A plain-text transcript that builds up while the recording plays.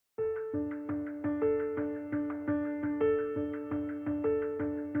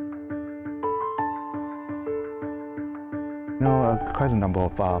Quite a number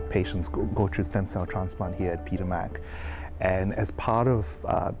of our patients go through stem cell transplant here at Peter Mac, and as part of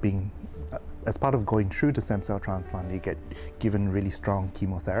going through the stem cell transplant, they get given really strong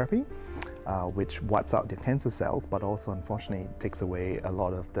chemotherapy, which wipes out their cancer cells, but also unfortunately takes away a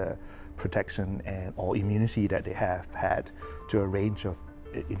lot of the protection or immunity that they have had to a range of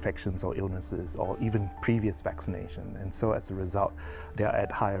infections or illnesses or even previous vaccination. And so as a result, they are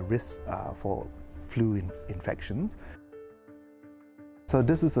at higher risk for flu infections. So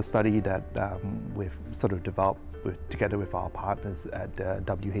this is a study that we've sort of developed together with our partners at the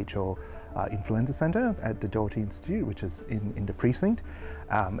WHO Influenza Center at the Doherty Institute, which is in the precinct.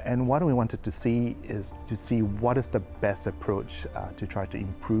 And what we wanted to see is to see what is the best approach to try to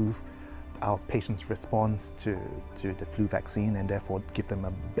improve our patients' response to the flu vaccine and therefore give them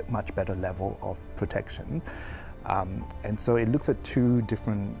a much better level of protection. And so it looks at two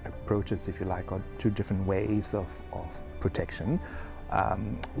different approaches, if you like, or two different ways of protection.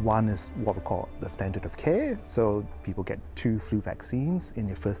 One is what we call the standard of care. So people get 2 flu vaccines in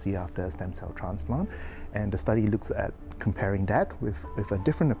their first year after a stem cell transplant. And the study looks at comparing that with a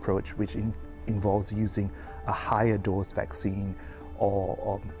different approach, which involves using a higher dose vaccine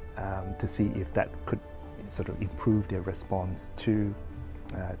or to see if that could sort of improve their response to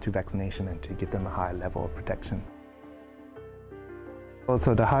vaccination and to give them a higher level of protection.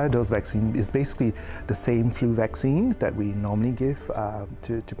 So the higher dose vaccine is basically the same flu vaccine that we normally give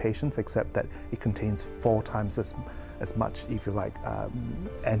to patients, except that it contains 4 times as much, if you like,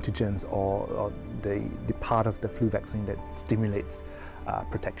 antigens or the part of the flu vaccine that stimulates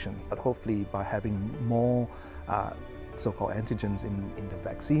protection. But hopefully by having more so-called antigens in the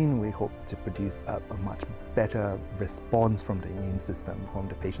vaccine, we hope to produce a much better response from the immune system, from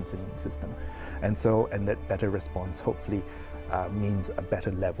the patient's immune system. And that better response hopefully means a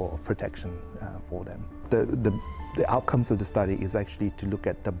better level of protection for them. The outcomes of the study is actually to look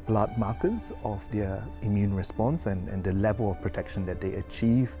at the blood markers of their immune response and the level of protection that they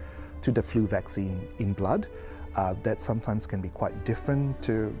achieve to the flu vaccine in blood. That sometimes can be quite different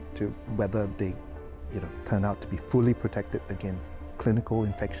to whether they turn out to be fully protected against clinical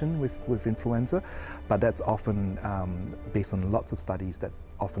infection with influenza, but that's often, based on lots of studies, that's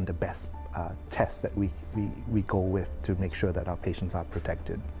often the best test that we go with to make sure that our patients are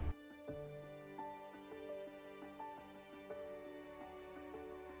protected.